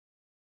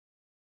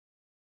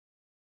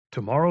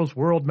Tomorrow's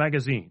World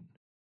Magazine,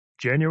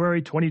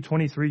 January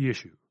 2023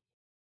 issue.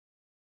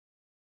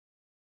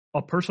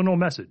 A personal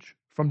message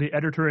from the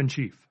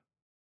Editor-in-Chief.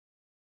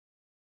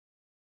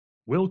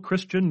 Will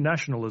Christian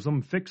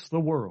Nationalism Fix the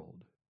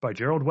World? By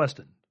Gerald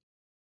Weston.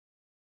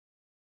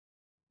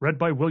 Read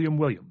by William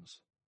Williams.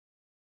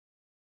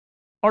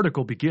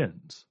 Article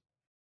begins.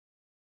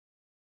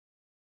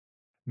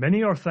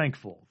 Many are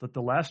thankful that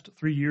the last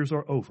 3 years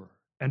are over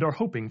and are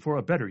hoping for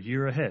a better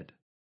year ahead.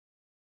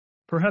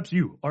 Perhaps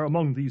you are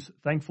among these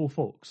thankful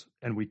folks,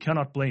 and we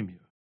cannot blame you.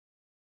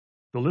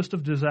 The list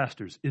of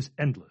disasters is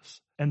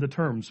endless, and the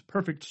terms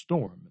perfect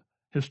storm,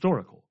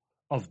 historical,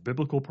 of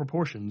biblical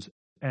proportions,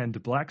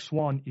 and black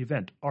swan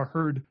event are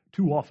heard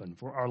too often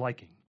for our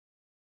liking.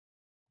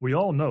 We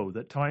all know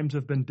that times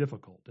have been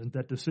difficult and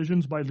that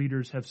decisions by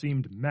leaders have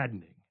seemed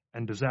maddening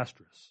and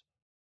disastrous.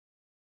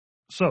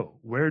 So,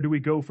 where do we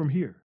go from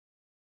here?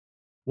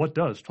 What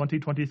does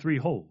 2023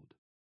 hold?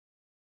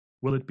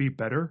 Will it be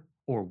better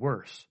or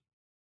worse?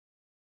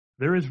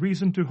 There is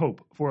reason to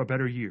hope for a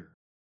better year.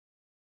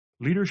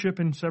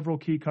 Leadership in several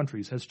key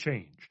countries has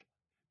changed.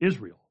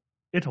 Israel,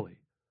 Italy,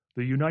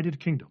 the United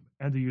Kingdom,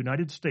 and the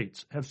United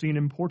States have seen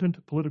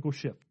important political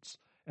shifts,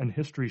 and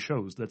history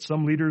shows that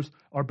some leaders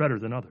are better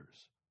than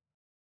others.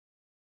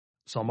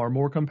 Some are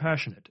more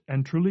compassionate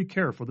and truly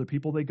care for the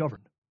people they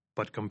govern,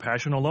 but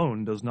compassion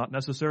alone does not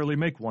necessarily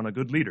make one a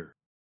good leader.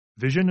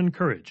 Vision and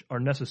courage are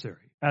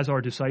necessary, as are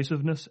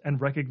decisiveness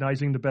and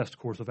recognizing the best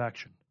course of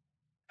action.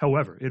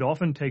 However, it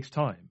often takes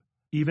time,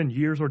 even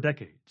years or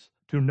decades,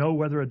 to know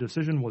whether a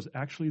decision was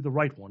actually the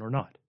right one or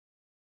not.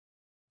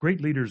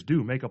 Great leaders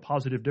do make a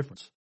positive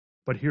difference,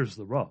 but here's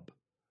the rub.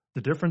 The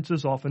difference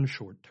is often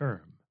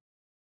short-term.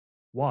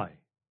 Why?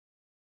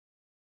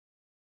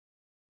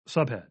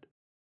 Subhead: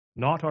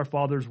 Not Our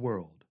Father's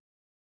World.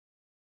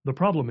 The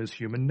problem is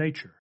human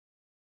nature.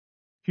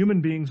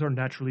 Human beings are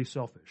naturally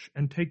selfish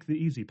and take the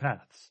easy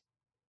paths.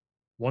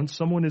 Once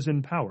someone is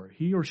in power,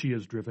 he or she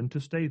is driven to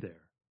stay there.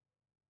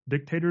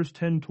 Dictators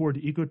tend toward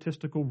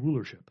egotistical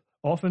rulership,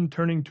 often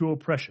turning to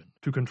oppression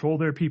to control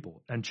their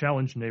people and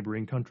challenge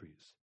neighboring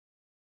countries.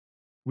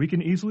 We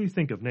can easily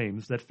think of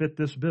names that fit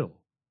this bill.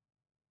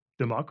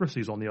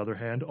 Democracies, on the other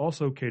hand,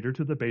 also cater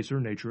to the baser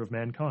nature of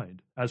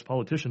mankind, as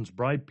politicians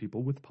bribe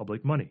people with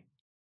public money.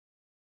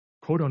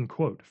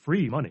 Quote-unquote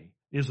free money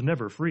is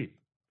never free,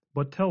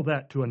 but tell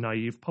that to a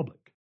naive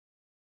public.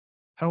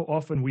 How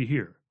often we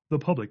hear, the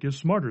public is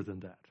smarter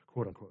than that,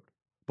 quote-unquote,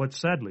 but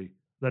sadly,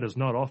 that is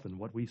not often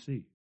what we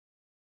see.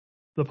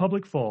 The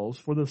public falls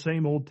for the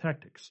same old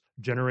tactics,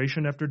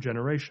 generation after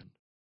generation.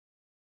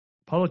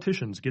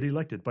 Politicians get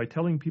elected by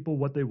telling people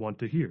what they want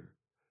to hear,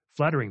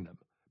 flattering them,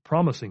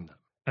 promising them,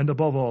 and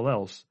above all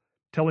else,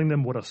 telling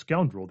them what a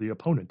scoundrel the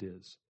opponent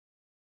is.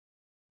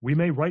 We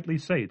may rightly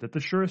say that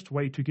the surest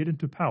way to get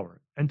into power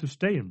and to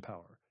stay in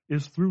power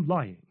is through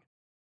lying.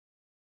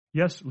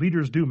 Yes,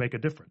 leaders do make a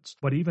difference,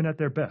 but even at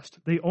their best,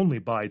 they only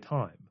buy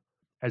time,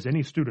 as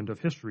any student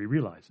of history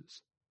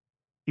realizes.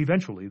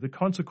 Eventually, the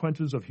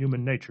consequences of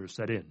human nature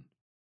set in.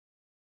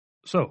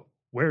 So,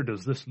 where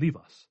does this leave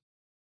us?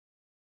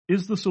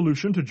 Is the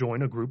solution to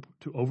join a group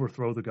to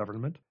overthrow the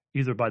government,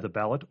 either by the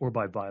ballot or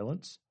by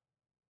violence?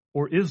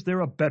 Or is there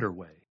a better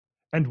way?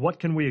 And what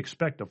can we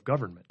expect of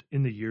government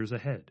in the years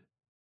ahead?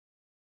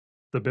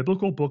 The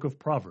biblical book of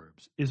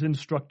Proverbs is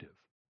instructive,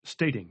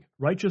 stating,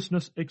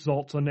 "Righteousness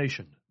exalts a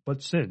nation,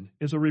 but sin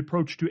is a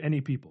reproach to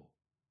any people."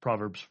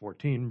 Proverbs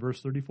 14,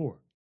 verse 34.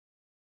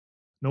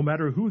 No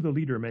matter who the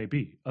leader may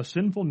be, a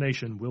sinful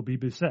nation will be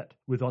beset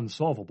with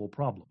unsolvable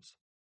problems.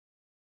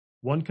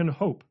 One can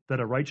hope that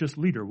a righteous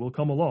leader will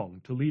come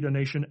along to lead a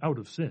nation out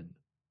of sin.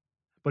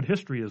 But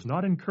history is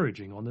not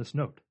encouraging on this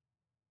note.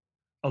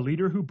 A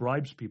leader who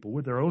bribes people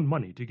with their own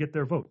money to get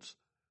their votes,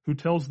 who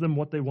tells them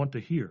what they want to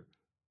hear,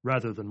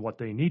 rather than what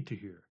they need to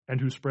hear,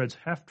 and who spreads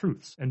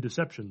half-truths and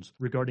deceptions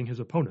regarding his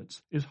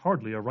opponents, is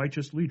hardly a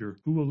righteous leader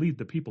who will lead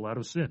the people out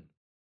of sin.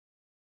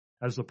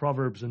 As the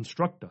Proverbs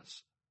instruct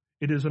us,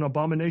 it is an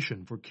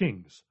abomination for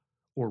kings,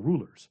 or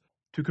rulers,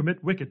 to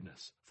commit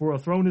wickedness, for a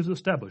throne is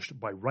established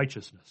by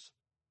righteousness.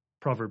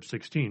 Proverbs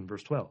 16,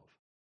 verse 12.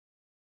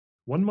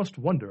 One must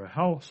wonder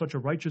how such a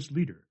righteous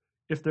leader,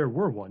 if there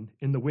were one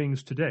in the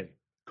wings today,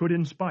 could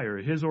inspire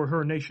his or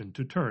her nation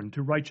to turn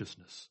to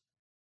righteousness.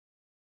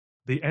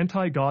 The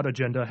anti-God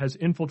agenda has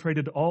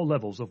infiltrated all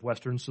levels of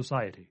Western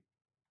society: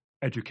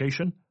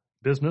 education,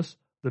 business,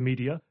 the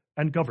media,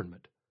 and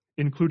government,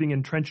 including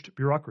entrenched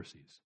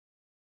bureaucracies.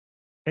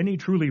 Any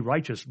truly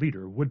righteous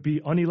leader would be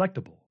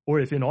unelectable, or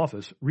if in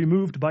office,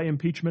 removed by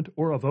impeachment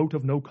or a vote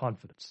of no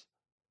confidence.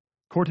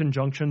 Court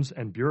injunctions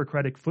and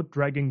bureaucratic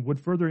foot-dragging would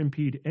further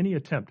impede any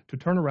attempt to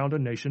turn around a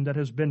nation that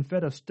has been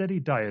fed a steady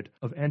diet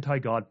of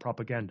anti-God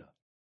propaganda.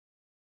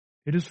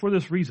 It is for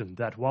this reason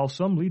that, while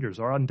some leaders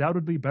are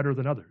undoubtedly better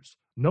than others,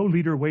 no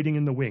leader waiting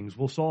in the wings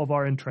will solve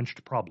our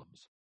entrenched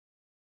problems.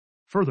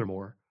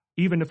 Furthermore,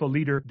 even if a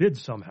leader did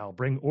somehow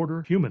bring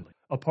order humanly,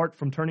 apart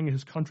from turning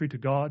his country to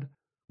God,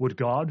 would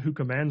God, who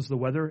commands the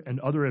weather and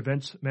other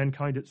events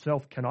mankind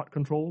itself cannot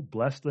control,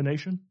 bless the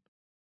nation?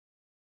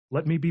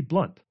 Let me be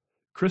blunt.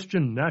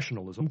 Christian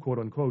nationalism,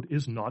 quote-unquote,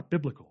 is not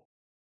biblical.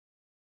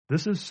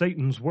 This is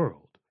Satan's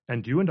world,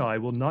 and you and I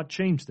will not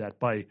change that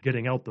by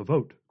getting out the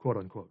vote,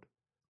 quote-unquote,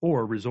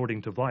 or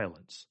resorting to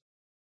violence.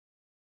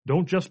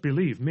 Don't just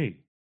believe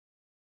me.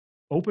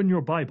 Open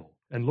your Bible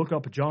and look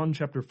up John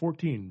chapter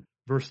 14,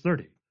 verse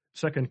 30,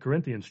 2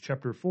 Corinthians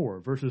chapter 4,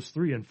 verses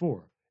 3 and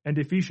 4, and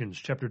Ephesians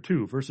chapter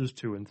 2, verses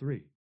 2 and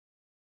 3.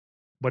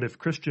 But if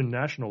Christian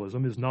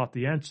nationalism is not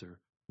the answer,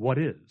 what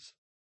is?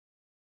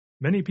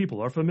 Many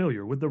people are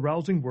familiar with the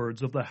rousing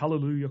words of the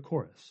Hallelujah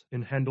chorus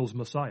in Handel's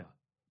Messiah,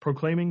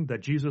 proclaiming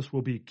that Jesus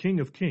will be King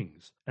of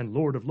Kings and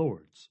Lord of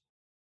Lords.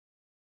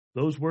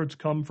 Those words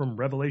come from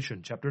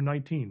Revelation chapter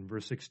 19,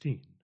 verse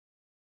 16.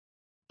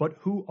 But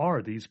who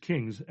are these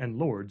kings and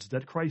lords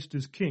that Christ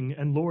is King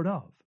and Lord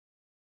of?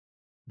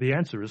 The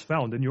answer is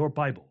found in your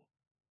Bible.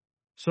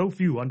 So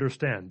few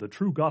understand the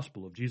true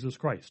gospel of Jesus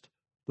Christ,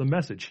 the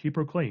message he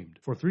proclaimed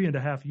for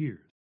 3.5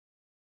 years.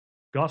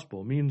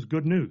 Gospel means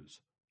good news,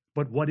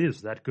 but what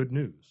is that good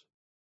news?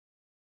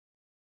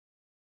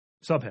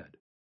 Subhead: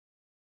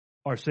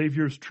 Our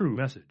Savior's true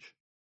message.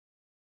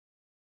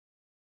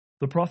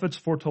 The prophets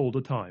foretold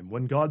a time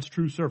when God's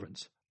true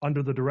servants,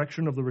 under the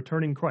direction of the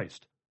returning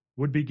Christ,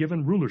 would be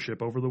given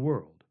rulership over the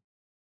world.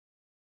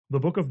 The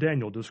book of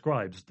Daniel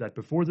describes that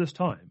before this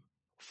time,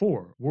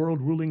 4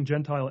 world-ruling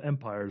Gentile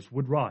empires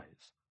would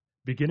rise,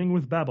 beginning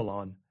with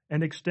Babylon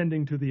and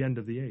extending to the end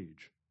of the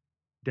age.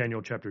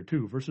 Daniel chapter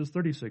 2, verses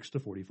 36 to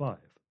 45.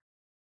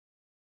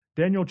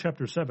 Daniel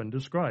chapter 7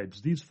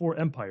 describes these 4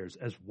 empires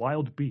as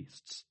wild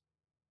beasts.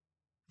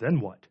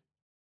 Then what?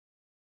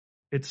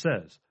 It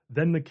says,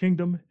 "Then the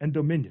kingdom and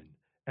dominion,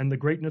 and the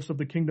greatness of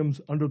the kingdoms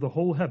under the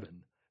whole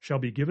heaven, shall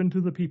be given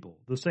to the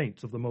people, the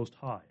saints of the Most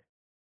High.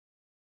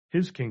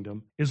 His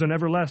kingdom is an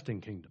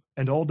everlasting kingdom,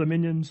 and all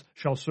dominions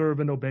shall serve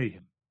and obey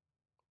him."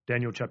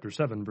 Daniel chapter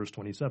 7, verse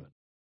 27.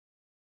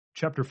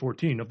 Chapter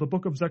 14 of the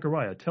book of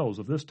Zechariah tells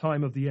of this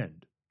time of the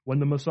end, when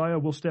the Messiah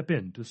will step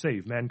in to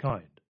save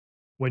mankind,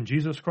 when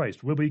Jesus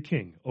Christ will be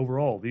king over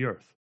all the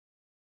earth.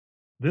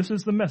 This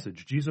is the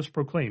message Jesus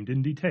proclaimed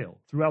in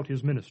detail throughout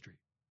his ministry.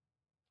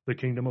 The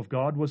kingdom of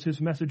God was his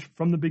message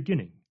from the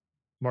beginning.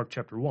 Mark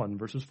chapter 1,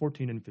 verses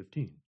 14 and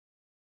 15.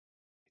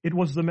 It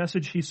was the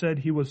message he said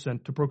he was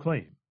sent to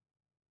proclaim.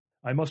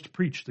 "I must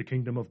preach the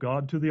kingdom of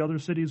God to the other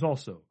cities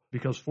also,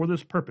 because for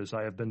this purpose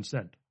I have been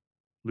sent."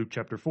 Luke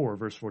chapter 4,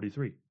 verse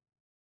 43.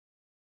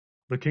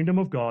 The kingdom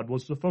of God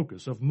was the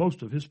focus of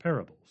most of his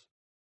parables.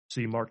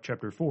 See Mark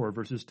chapter 4,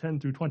 verses 10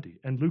 through 20,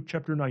 and Luke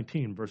chapter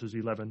 19, verses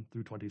 11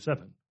 through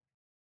 27.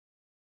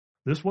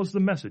 This was the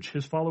message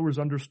his followers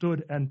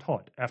understood and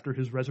taught after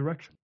his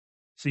resurrection.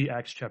 See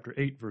Acts chapter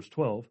 8, verse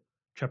 12,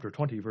 chapter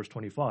 20, verse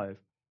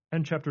 25,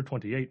 and chapter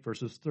 28,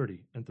 verses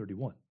 30 and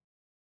 31.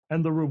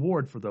 And the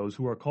reward for those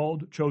who are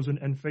called, chosen,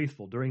 and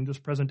faithful during this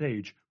present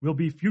age will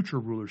be future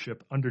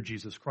rulership under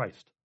Jesus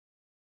Christ.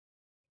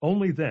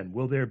 Only then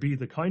will there be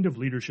the kind of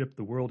leadership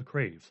the world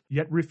craves,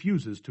 yet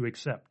refuses to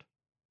accept.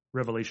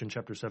 Revelation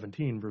chapter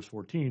 17, verse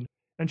 14,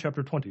 and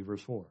chapter 20,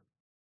 verse 4.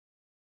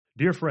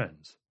 Dear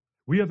friends,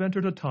 we have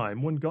entered a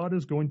time when God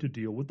is going to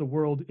deal with the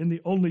world in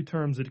the only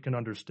terms it can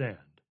understand.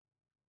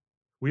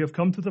 We have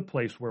come to the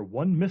place where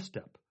one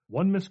misstep,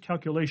 one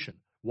miscalculation,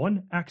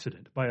 one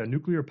accident by a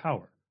nuclear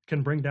power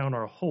can bring down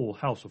our whole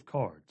house of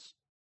cards.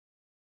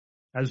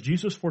 As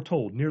Jesus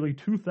foretold nearly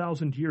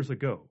 2,000 years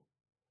ago,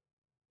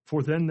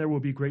 "For then there will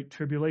be great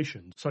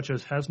tribulation, such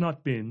as has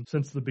not been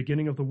since the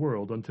beginning of the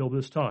world until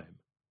this time,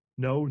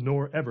 no,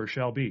 nor ever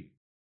shall be.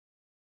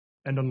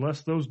 And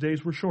unless those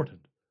days were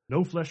shortened,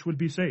 no flesh would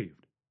be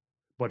saved.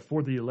 But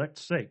for the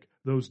elect's sake,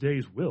 those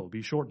days will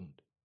be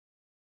shortened."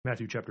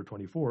 Matthew chapter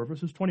 24,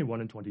 verses 21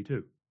 and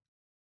 22.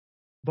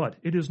 But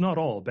it is not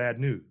all bad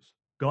news.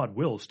 God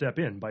will step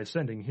in by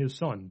sending his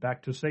Son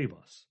back to save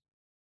us.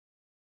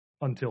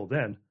 Until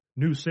then,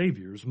 new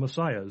saviors,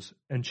 messiahs,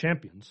 and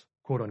champions,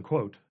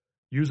 quote-unquote,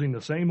 using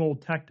the same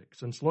old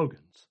tactics and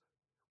slogans,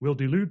 will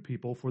delude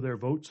people for their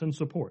votes and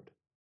support.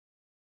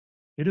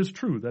 It is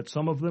true that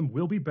some of them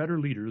will be better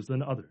leaders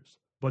than others,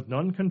 but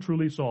none can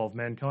truly solve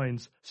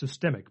mankind's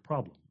systemic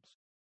problems.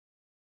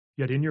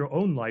 Yet in your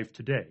own life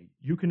today,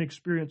 you can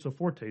experience a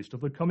foretaste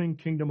of the coming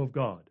kingdom of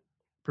God,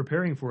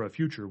 preparing for a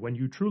future when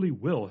you truly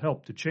will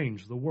help to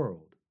change the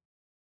world.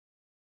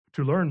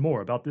 To learn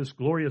more about this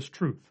glorious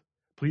truth,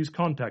 please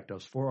contact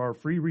us for our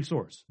free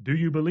resource, Do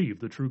You Believe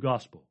the True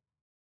Gospel?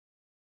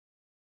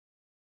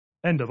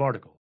 End of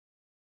article.